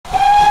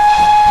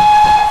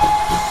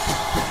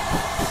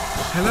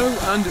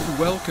and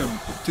welcome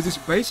to this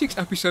basics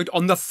episode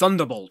on the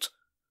Thunderbolt,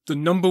 the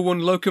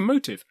 #1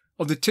 locomotive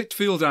of the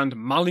Titfield and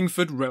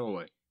Mallingford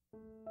Railway.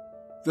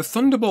 The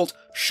Thunderbolt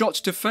shot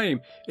to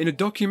fame in a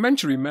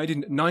documentary made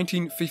in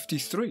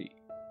 1953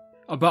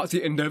 about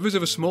the endeavours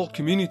of a small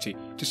community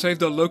to save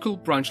their local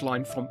branch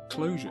line from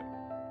closure.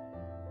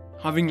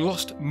 Having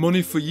lost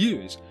money for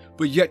years,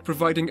 but yet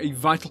providing a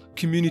vital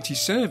community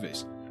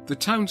service, the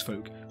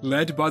townsfolk,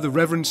 led by the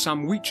Reverend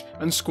Sam Weech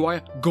and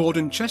Squire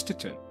Gordon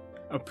Chesterton,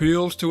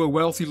 appealed to a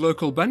wealthy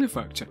local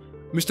benefactor,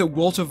 Mr.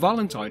 Walter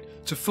Valentine,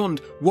 to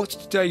fund what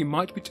today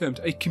might be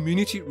termed a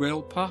community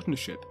rail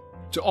partnership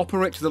to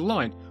operate the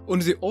line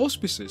under the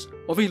auspices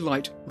of a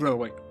light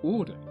railway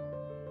order.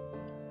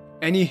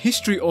 Any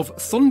history of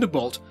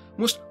Thunderbolt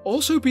must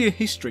also be a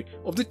history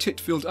of the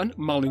Titfield and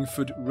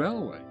Mallingford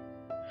Railway.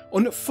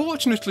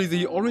 Unfortunately,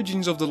 the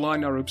origins of the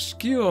line are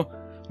obscure.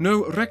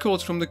 No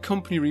records from the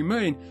company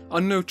remain,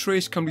 and no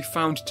trace can be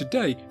found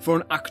today for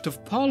an Act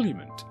of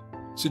Parliament,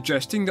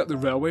 suggesting that the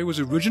railway was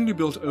originally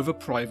built over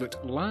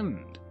private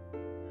land.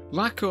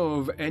 Lack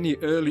of any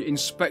early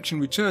inspection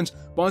returns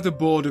by the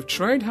Board of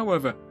Trade,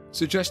 however,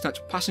 suggests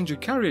that passenger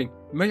carrying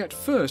may at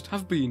first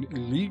have been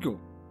illegal.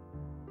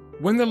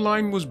 When the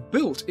line was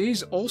built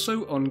is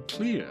also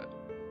unclear.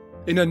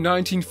 In a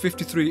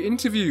 1953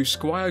 interview,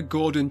 Squire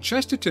Gordon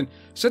Chesterton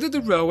said that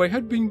the railway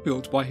had been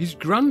built by his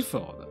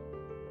grandfather.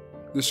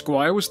 The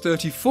Squire was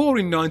 34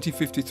 in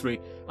 1953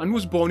 and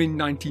was born in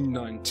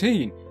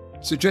 1919,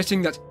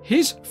 suggesting that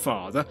his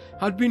father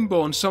had been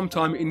born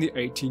sometime in the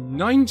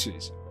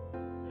 1890s.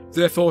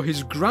 Therefore,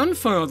 his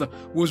grandfather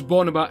was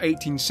born about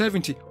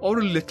 1870 or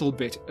a little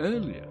bit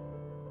earlier.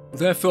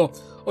 Therefore,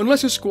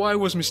 unless a squire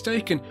was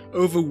mistaken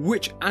over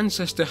which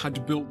ancestor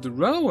had built the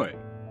railway,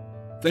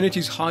 then it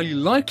is highly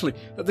likely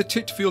that the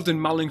Titfield and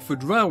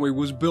Mallingford Railway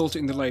was built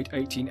in the late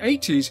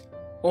 1880s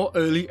or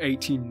early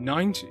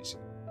 1890s.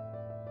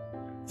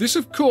 This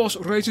of course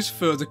raises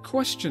further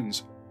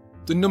questions.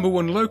 The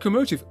 #1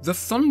 locomotive, the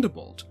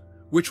Thunderbolt,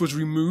 which was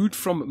removed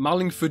from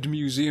Mallingford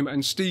Museum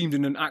and steamed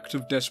in an act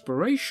of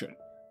desperation,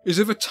 is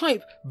of a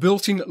type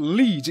built in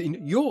Leeds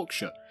in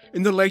Yorkshire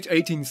in the late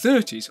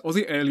 1830s or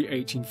the early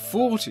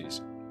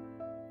 1840s.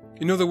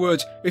 In other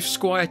words, if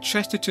Squire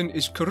Chesterton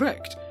is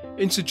correct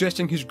in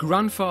suggesting his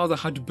grandfather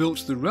had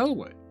built the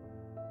railway,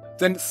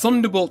 then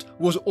Thunderbolt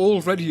was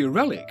already a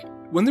relic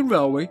when the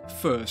railway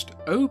first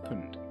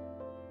opened.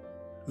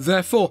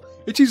 Therefore,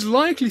 it is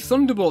likely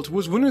Thunderbolt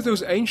was one of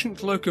those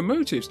ancient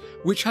locomotives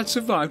which had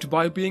survived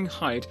by being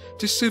hired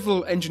to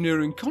civil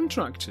engineering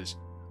contractors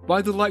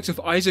by the likes of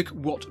Isaac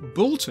Watt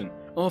Boulton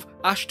of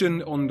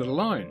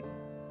Ashton-under-Lyne.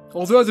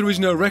 Although there is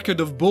no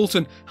record of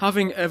Boulton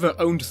having ever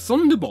owned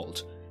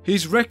Thunderbolt,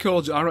 his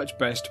records are at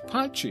best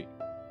patchy.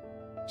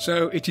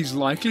 So it is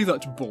likely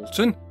that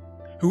Boulton,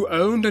 who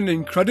owned an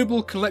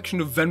incredible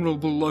collection of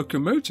venerable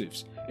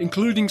locomotives,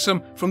 including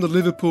some from the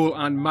Liverpool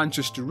and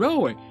Manchester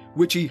Railway,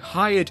 which he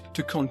hired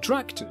to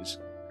contractors,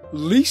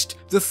 leased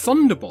the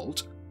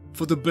Thunderbolt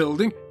for the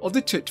building of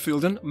the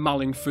Titfield and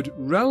Mallingford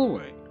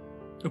Railway.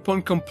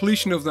 Upon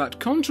completion of that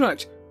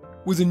contract,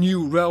 with the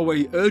new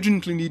railway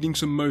urgently needing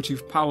some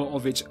motive power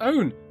of its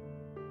own,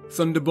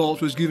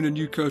 Thunderbolt was given a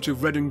new coat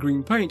of red and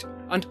green paint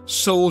and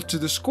sold to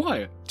the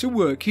Squire to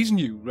work his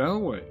new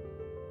railway.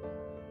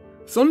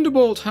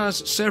 Thunderbolt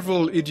has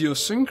several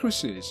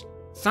idiosyncrasies.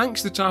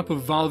 Thanks to the type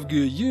of valve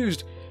gear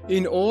used,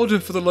 in order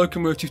for the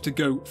locomotive to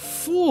go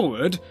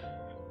forward,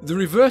 the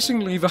reversing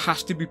lever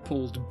has to be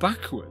pulled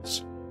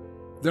backwards.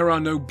 There are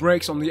no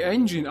brakes on the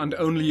engine and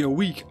only a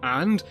weak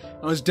and,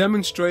 as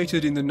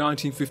demonstrated in the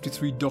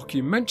 1953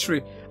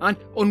 documentary, an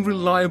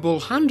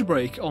unreliable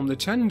handbrake on the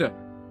tender.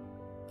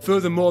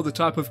 Furthermore, the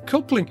type of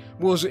coupling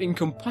was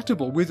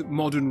incompatible with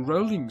modern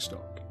rolling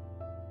stock.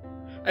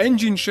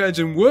 Engine sheds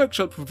and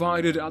workshop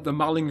provided at the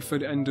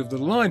Mallingford end of the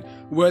line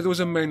where there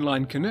was a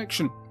mainline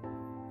connection.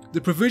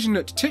 The provision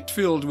at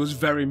Titfield was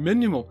very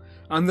minimal,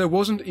 and there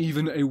wasn't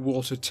even a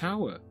water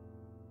tower.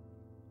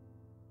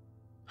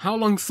 How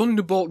long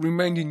Thunderbolt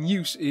remained in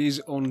use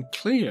is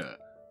unclear.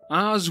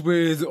 As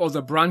with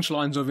other branch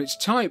lines of its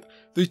type,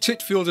 the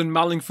Titfield and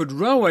Mallingford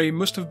Railway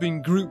must have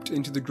been grouped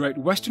into the Great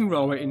Western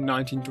Railway in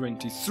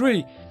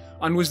 1923,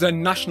 and was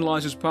then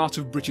nationalised as part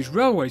of British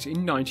Railways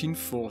in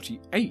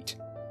 1948.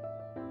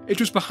 It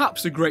was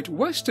perhaps the Great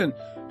Western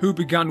who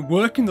began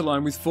working the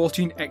line with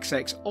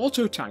 14XX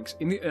auto tanks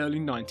in the early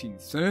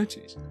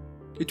 1930s.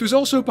 It was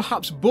also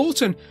perhaps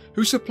Boulton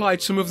who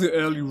supplied some of the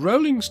early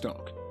rolling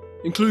stock,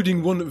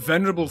 including one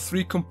venerable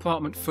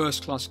 3-compartment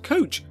first-class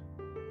coach,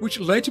 which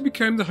later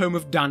became the home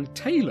of Dan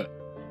Taylor,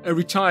 a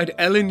retired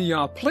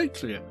LNER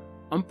platelet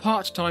and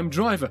part-time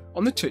driver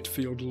on the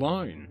Titfield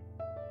line.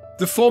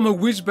 The former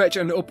Wisbech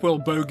and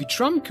Upwell bogie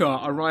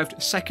tramcar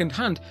arrived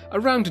second-hand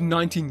around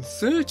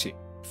 1930,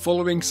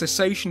 following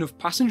cessation of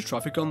passenger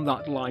traffic on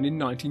that line in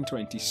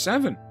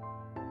 1927.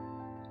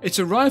 Its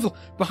arrival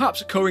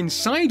perhaps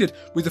coincided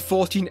with the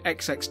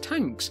 14XX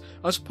tanks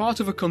as part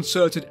of a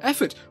concerted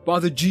effort by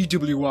the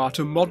GWR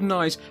to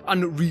modernise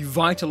and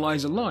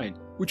revitalise a line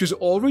which was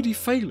already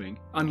failing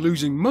and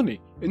losing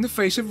money in the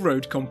face of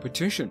road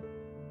competition.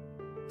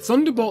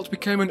 Thunderbolt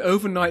became an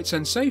overnight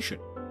sensation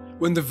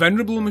when the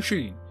venerable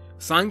machine,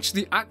 thanks to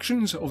the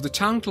actions of the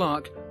town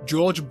clerk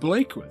George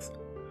Blakeworth,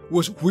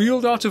 was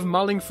wheeled out of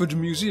Mallingford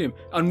Museum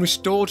and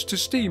restored to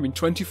steam in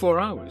 24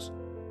 hours,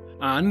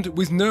 and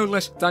with no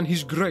less than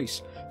His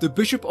Grace, the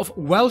Bishop of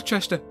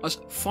Welchester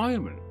as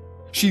fireman,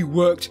 she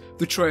worked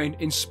the train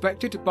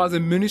inspected by the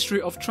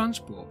Ministry of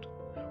Transport,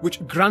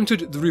 which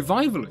granted the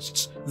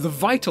revivalists the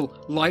vital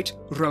light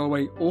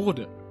railway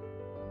order.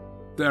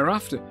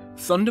 Thereafter,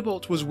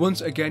 Thunderbolt was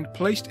once again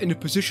placed in a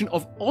position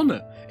of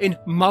honour in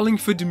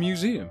Mallingford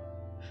Museum,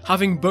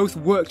 having both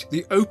worked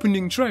the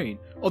opening train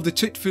of the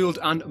Titfield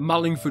and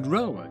Mallingford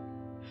Railway,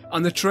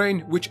 and the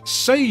train which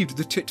saved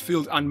the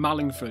Titfield and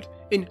Mallingford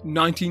in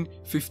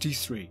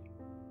 1953.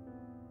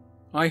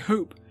 I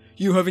hope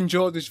you have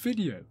enjoyed this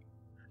video,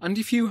 and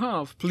if you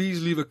have,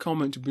 please leave a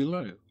comment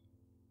below.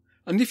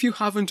 And if you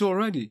haven't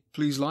already,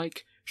 please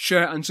like,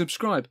 share and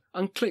subscribe,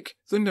 and click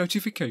the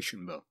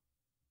notification bell.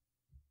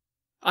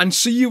 And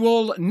see you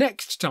all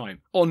next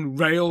time on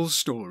Rail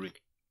Story.